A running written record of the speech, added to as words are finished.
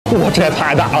哇，这也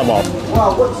太大了吧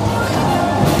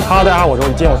！Hello， 大家好，我是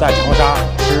今天我在长沙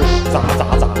吃炸炸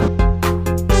炸。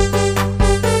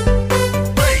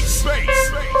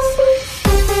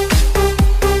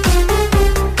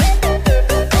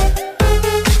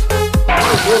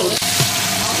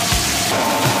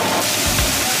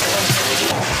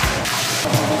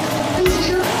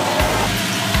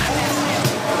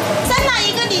3拿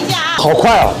1个底价，好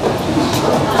快啊！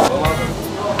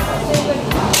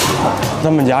他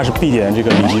们家是必点这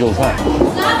个里脊肉串，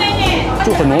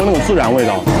就很浓的那种孜然味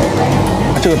道。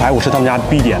这个排骨是他们家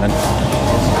必点的，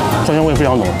蒜香味非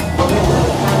常浓，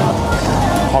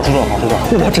好吃的，好吃的。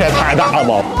哇，这也太大了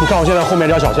吧！你看我现在后面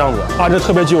这条小巷子啊，这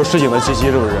特别具有市井的气息，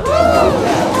是不是？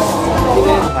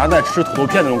好像在吃土豆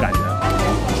片那种感觉。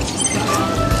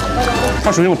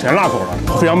它属于那种甜辣口的，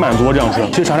非常满足这样吃。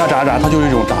其实长沙炸炸它就是一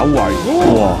种炸物而已。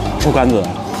哇，臭干子，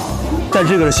但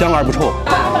这个是香而不臭。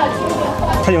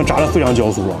它已经炸得非常焦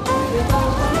酥了，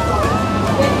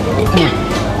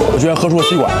我居然喝出了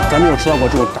吸管，咱没有吃到过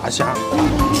这种炸虾，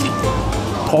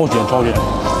超甜超甜，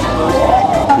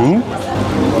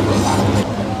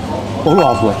特别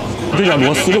好吃。这叫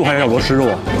螺丝肉还是叫螺蛳肉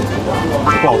啊？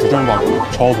不好吃，真不好吃，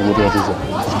超酥的这个芝士。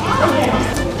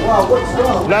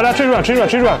来吃一串，吃一串，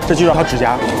吃一串，这鸡爪还有指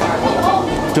甲，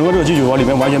整个这个鸡腿堡里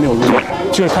面完全没有入味，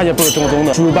这个看起来不是正宗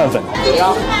的猪肉拌粉。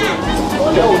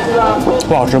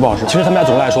不好吃，不好吃。其实他们家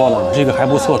总的来说呢，是一个还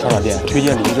不错的烧烤店，推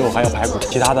荐里脊肉还有排骨，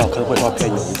其他的可能会稍微偏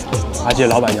油，而且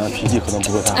老板娘脾气可能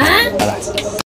不会太好。拜拜。